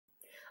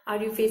Are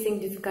you facing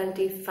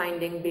difficulty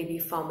finding baby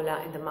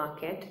formula in the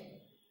market?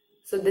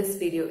 So this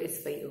video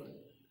is for you.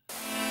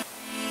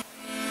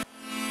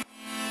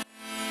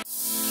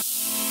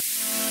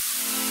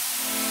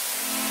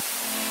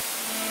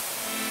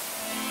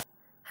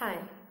 Hi,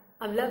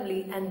 I'm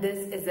Lovely and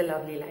this is The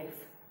Lovely Life.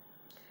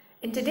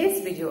 In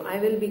today's video, I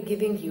will be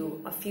giving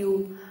you a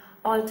few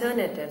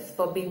alternatives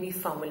for baby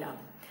formula.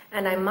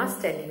 And I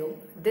must tell you,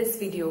 this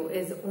video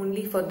is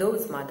only for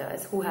those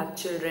mothers who have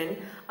children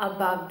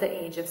above the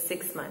age of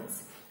 6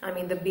 months. I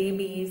mean the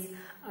babies,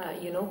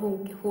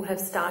 who have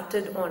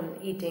started on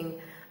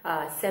eating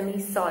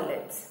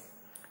semi-solids.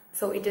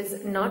 So it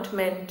is not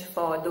meant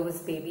for those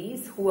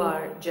babies who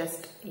are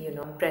just,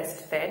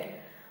 breastfed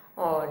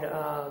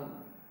or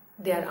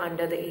they are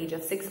under the age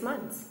of 6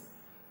 months.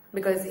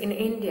 Because in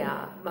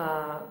India,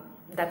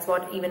 that's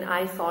what even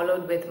I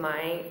followed with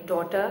my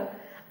daughter.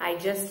 I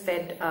just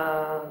fed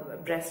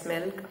breast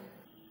milk.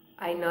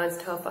 I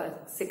nursed her for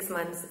 6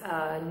 months,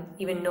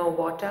 even no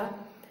water.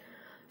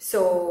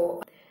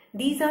 So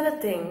these are the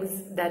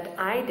things that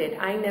I did.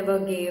 I never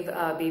gave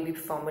baby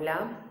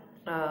formula.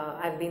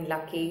 I've been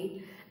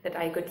lucky that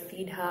I could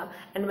feed her.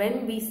 And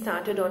when we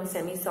started on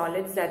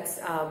semi-solids, that's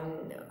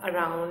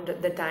around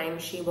the time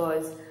she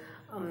was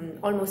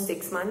almost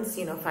 6 months,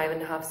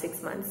 5.5,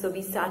 6 months. So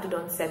we started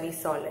on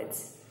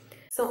semi-solids.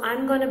 So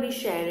I'm going to be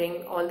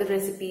sharing all the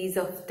recipes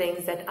of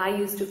things that I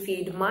used to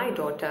feed my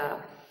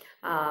daughter,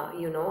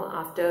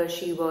 after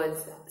she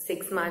was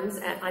 6 months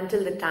and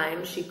until the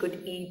time she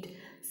could eat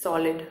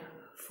solid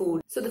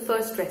food. So the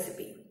first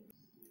recipe,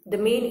 the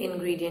main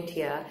ingredient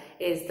here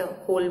is the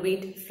whole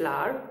wheat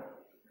flour,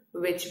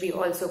 which we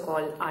also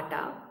call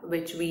atta,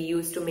 which we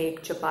use to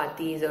make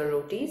chapatis or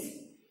rotis.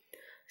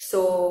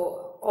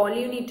 So all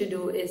you need to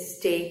do is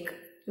take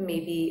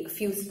maybe a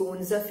few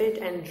spoons of it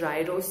and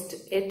dry roast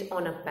it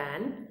on a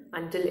pan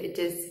until it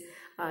is,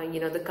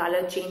 the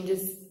color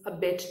changes a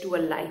bit to a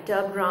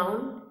lighter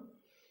brown,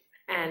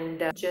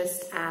 and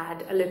just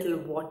add a little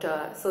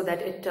water so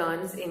that it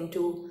turns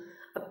into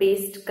a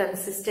paste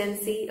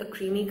consistency, a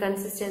creamy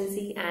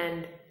consistency,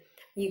 and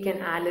you can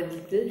add a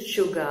little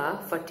sugar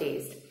for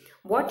taste.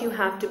 What you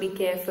have to be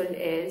careful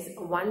is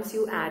once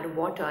you add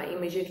water,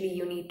 immediately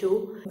you need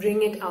to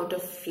bring it out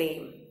of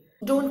flame.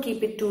 Don't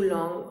keep it too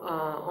long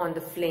on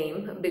the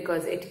flame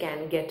because it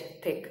can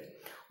get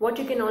thick. What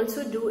you can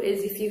also do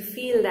is if you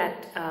feel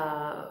that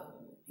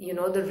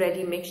the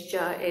ready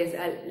mixture is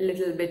a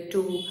little bit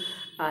too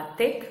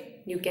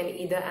thick, you can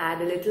either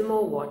add a little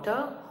more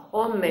water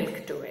or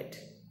milk to it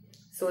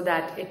so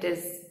that it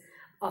is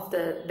of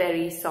the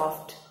very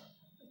soft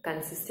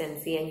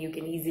consistency and you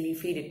can easily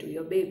feed it to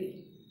your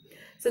baby.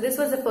 So this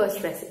was the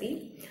first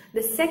recipe.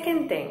 The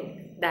second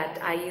thing that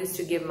I used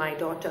to give my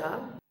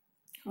daughter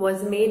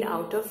was made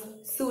out of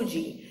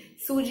suji.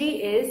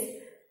 Suji is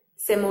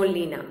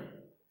semolina.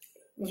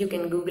 You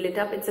can Google it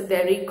up. It's a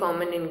very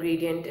common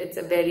ingredient. It's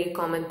a very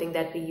common thing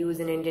that we use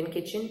in Indian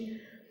kitchen.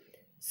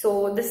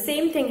 So the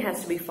same thing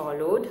has to be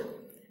followed.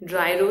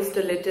 Dry roast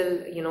a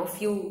little,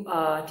 few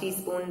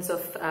teaspoons of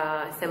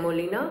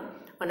semolina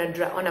on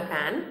a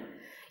pan.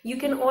 You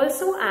can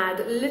also add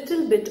a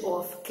little bit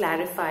of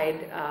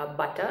clarified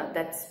butter,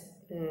 that's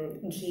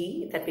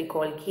ghee, that we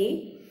call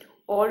ghee,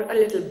 or a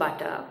little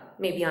butter,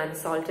 maybe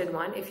unsalted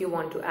one if you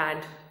want to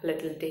add a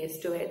little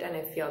taste to it and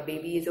if your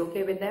baby is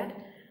okay with that.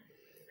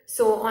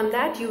 So on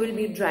that you will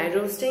be dry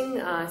roasting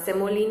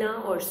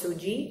semolina or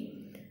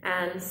suji,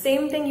 and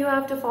same thing you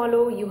have to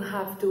follow. You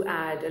have to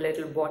add a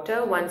little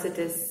water once it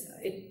is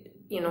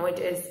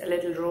a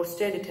little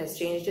roasted, it has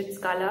changed its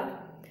color,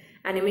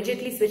 and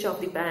immediately switch off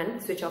the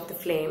pan, switch off the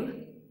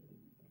flame.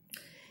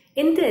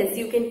 In this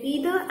you can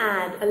either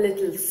add a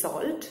little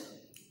salt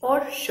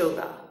or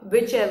sugar,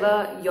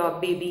 whichever your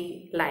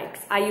baby likes.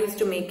 I used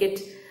to make it,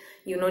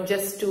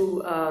 just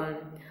to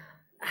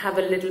have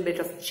a little bit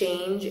of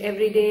change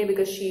every day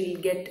because she'll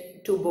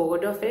get too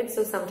bored of it.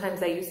 So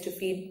sometimes I used to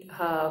feed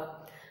her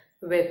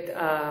with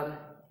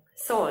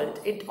salt.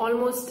 It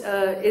almost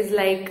is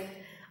like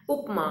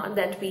upma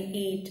that we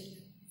eat,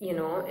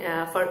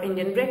 for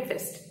Indian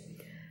breakfast.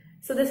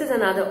 So this is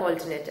another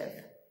alternative.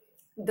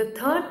 The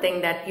third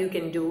thing that you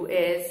can do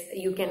is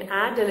you can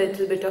add a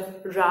little bit of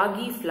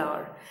ragi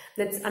flour.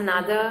 That's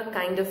another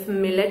kind of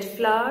millet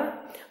flour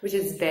which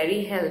is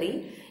very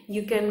healthy.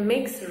 You can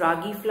mix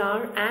ragi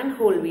flour and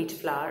whole wheat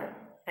flour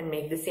and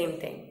make the same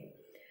thing.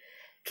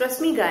 Trust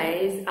me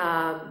guys,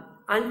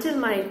 until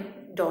my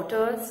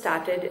daughter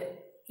started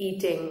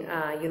eating,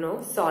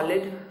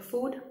 solid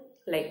food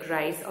like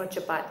rice or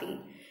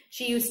chapati,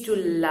 she used to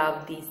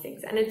love these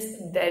things, and it's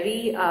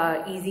very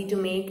easy to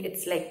make.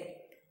 It's like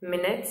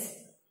minutes,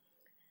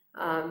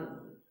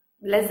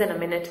 less than a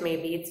minute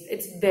maybe.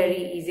 It's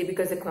very easy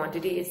because the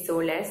quantity is so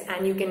less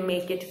and you can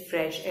make it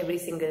fresh every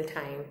single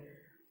time.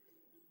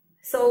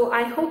 So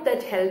I hope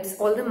that helps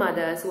all the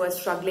mothers who are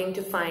struggling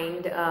to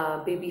find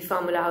baby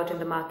formula out in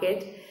the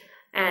market.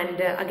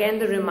 And again,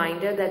 the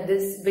reminder that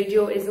this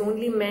video is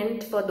only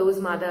meant for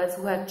those mothers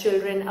who have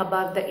children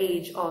above the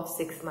age of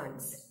 6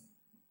 months.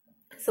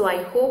 So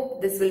I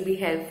hope this will be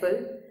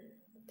helpful.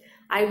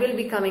 I will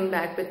be coming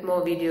back with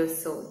more videos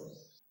soon.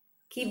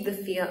 Keep the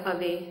fear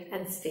away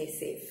and stay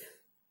safe.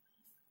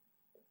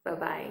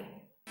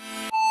 Bye-bye.